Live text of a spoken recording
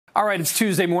All right, it's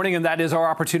Tuesday morning, and that is our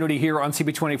opportunity here on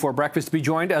CB24 Breakfast to be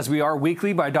joined, as we are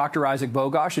weekly, by Dr. Isaac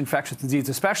Bogoch, infectious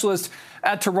diseases specialist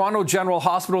at Toronto General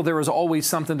Hospital. There is always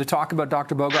something to talk about,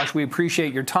 Dr. Bogoch. We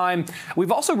appreciate your time.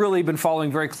 We've also really been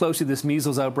following very closely this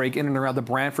measles outbreak in and around the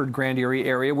Brantford Grand Erie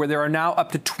area, where there are now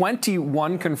up to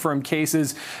 21 confirmed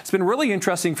cases. It's been really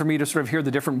interesting for me to sort of hear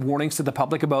the different warnings to the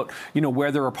public about,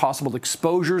 where there are possible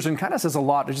exposures, and kind of says a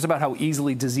lot just about how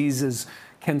easily diseases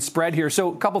can spread here.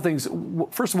 So a couple things.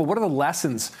 First of all, what are the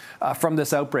lessons from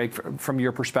this outbreak from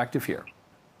your perspective here?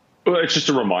 Well, it's just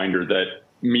a reminder that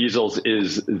measles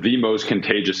is the most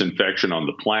contagious infection on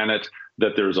the planet,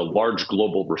 that there's a large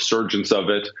global resurgence of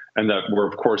it, and that we're,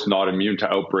 of course, not immune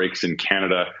to outbreaks in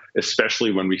Canada,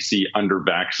 especially when we see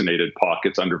under-vaccinated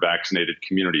pockets, under-vaccinated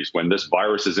communities. When this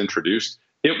virus is introduced,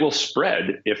 it will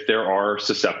spread if there are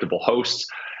susceptible hosts.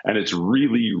 And it's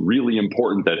really, really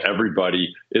important that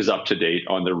everybody is up to date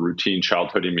on their routine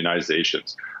childhood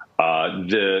immunizations.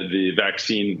 The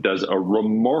vaccine does a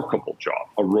remarkable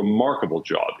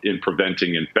job in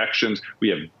preventing infections. We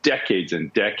have decades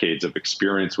and decades of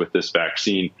experience with this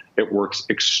vaccine. It works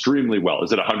extremely well.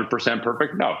 Is it 100%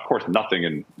 perfect? No, of course, nothing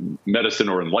in medicine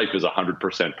or in life is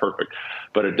 100% perfect,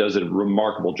 but it does a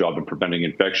remarkable job in preventing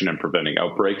infection and preventing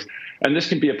outbreaks. And this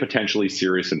can be a potentially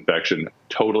serious infection,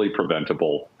 totally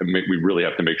preventable. And we really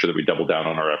have to make sure that we double down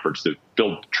on our efforts to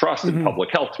build trust in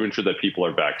public health to ensure that people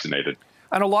are vaccinated.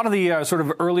 And a lot of the sort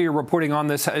of earlier reporting on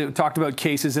this talked about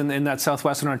cases in that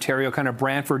southwestern Ontario kind of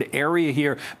Brantford area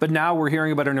here. But now we're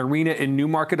hearing about an arena in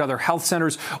Newmarket, other health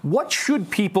centers. What should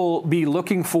people be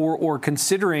looking for or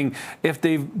considering if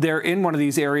they're in one of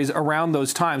these areas around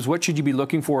those times? What should you be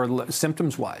looking for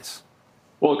symptoms-wise?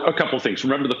 Well, a couple of things.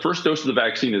 Remember, the first dose of the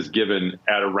vaccine is given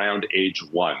at around age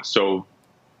 1. So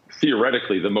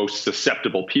theoretically, the most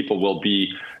susceptible people will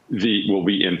be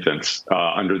infants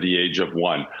under the age of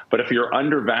 1. But if you're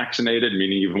under-vaccinated,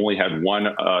 meaning you've only had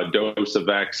one dose of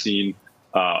vaccine,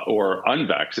 or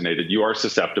unvaccinated, you are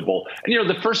susceptible. And,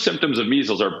 the first symptoms of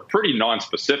measles are pretty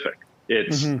nonspecific.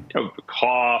 It's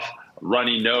cough,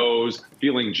 runny nose,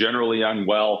 feeling generally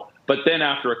unwell. But then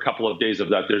after a couple of days of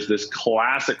that, there's this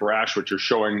classic rash, which you're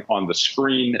showing on the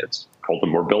screen. It's called the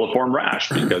morbilliform rash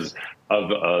because of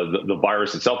the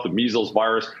virus itself, the measles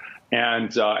virus.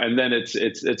 And then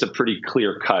it's a pretty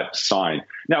clear-cut sign.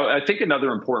 Now, I think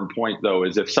another important point, though,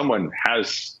 is if someone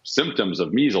has symptoms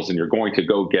of measles and you're going to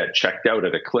go get checked out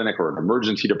at a clinic or an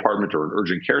emergency department or an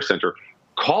urgent care center,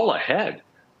 call ahead.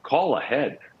 Call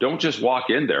ahead. Don't just walk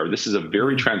in there. This is a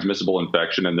very transmissible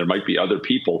infection, and there might be other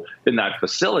people in that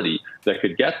facility that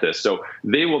could get this. So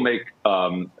they will make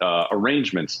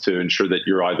arrangements to ensure that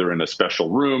you're either in a special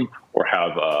room or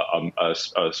have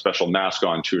a special mask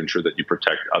on to ensure that you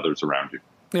protect others around you.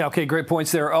 Yeah, okay, great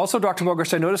points there. Also, Dr.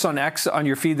 Bogoch, I noticed on X, on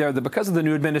your feed there, that because of the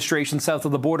new administration south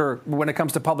of the border, when it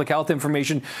comes to public health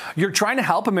information, you're trying to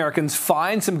help Americans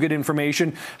find some good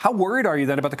information. How worried are you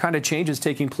then about the kind of changes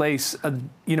taking place,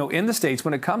 in the States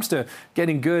when it comes to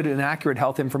getting good and accurate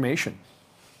health information?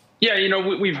 Yeah,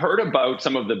 we've heard about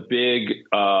some of the big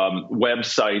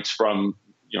websites from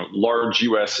large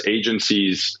U.S.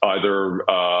 agencies either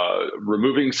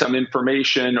removing some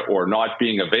information or not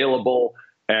being available.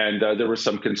 And there was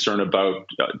some concern about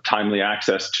timely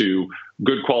access to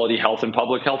good quality health and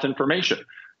public health information.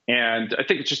 And I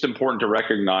think it's just important to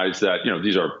recognize that,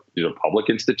 these are public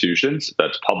institutions,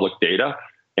 that's public data.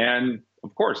 And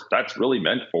of course, that's really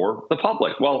meant for the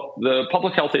public. Well, the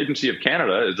Public Health Agency of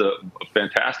Canada is a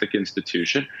fantastic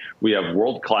institution. We have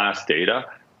world-class data,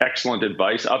 excellent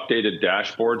advice, updated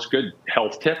dashboards, good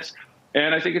health tips.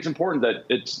 And I think it's important that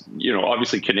it's,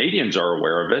 obviously Canadians are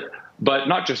aware of it, but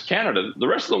not just Canada. The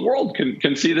rest of the world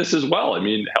can see this as well. I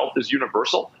mean, health is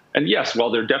universal. And yes, while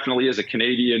there definitely is a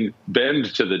Canadian bend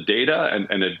to the data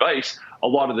and advice, a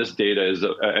lot of this data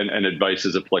and advice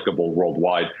is applicable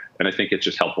worldwide. And I think it's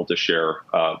just helpful to share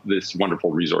this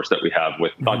wonderful resource that we have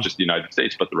with not just the United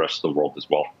States, but the rest of the world as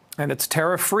well. And it's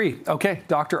tariff-free. Okay,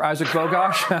 Dr. Isaac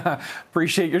Bogoch,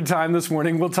 appreciate your time this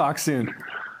morning. We'll talk soon.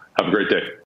 Have a great day.